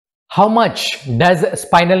How much does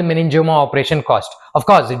spinal meningioma operation cost? Of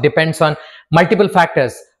course, it depends on multiple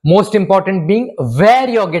factors. Most important being where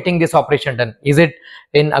you're getting this operation done. Is it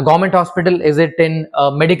in a government hospital? Is it in a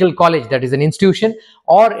medical college, that is an institution?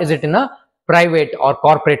 Or is it in a private or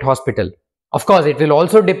corporate hospital? Of course, it will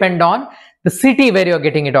also depend on the city where you're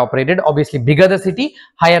getting it operated. Obviously, bigger the city,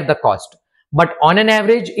 higher the cost. But on an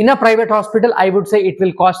average, in a private hospital, I would say it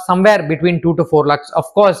will cost somewhere between 2 to 4 lakhs. Of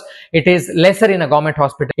course, it is lesser in a government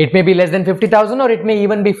hospital. It may be less than 50,000 or it may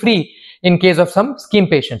even be free in case of some scheme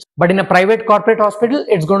patients. But in a private corporate hospital,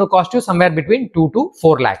 it's going to cost you somewhere between 2 to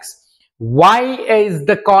 4 lakhs. Why is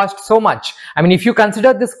the cost so much? I mean, if you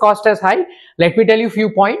consider this cost as high, let me tell you a few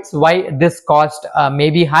points why this cost may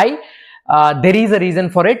be high. There is a reason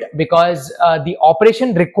for it, because the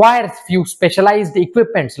operation requires few specialized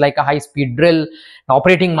equipments like a high-speed drill, an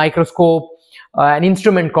operating microscope, an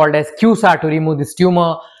instrument called as QSAR to remove this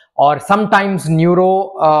tumor, or sometimes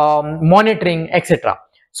neuro monitoring, etc.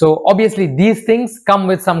 So obviously these things come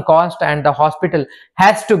with some cost, and the hospital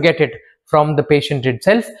has to get it from the patient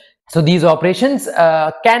itself. So these operations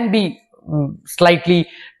can be slightly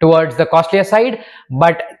towards the costlier side,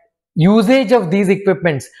 but usage of these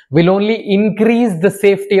equipments will only increase the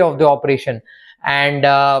safety of the operation, and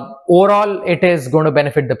overall it is going to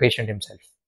benefit the patient himself.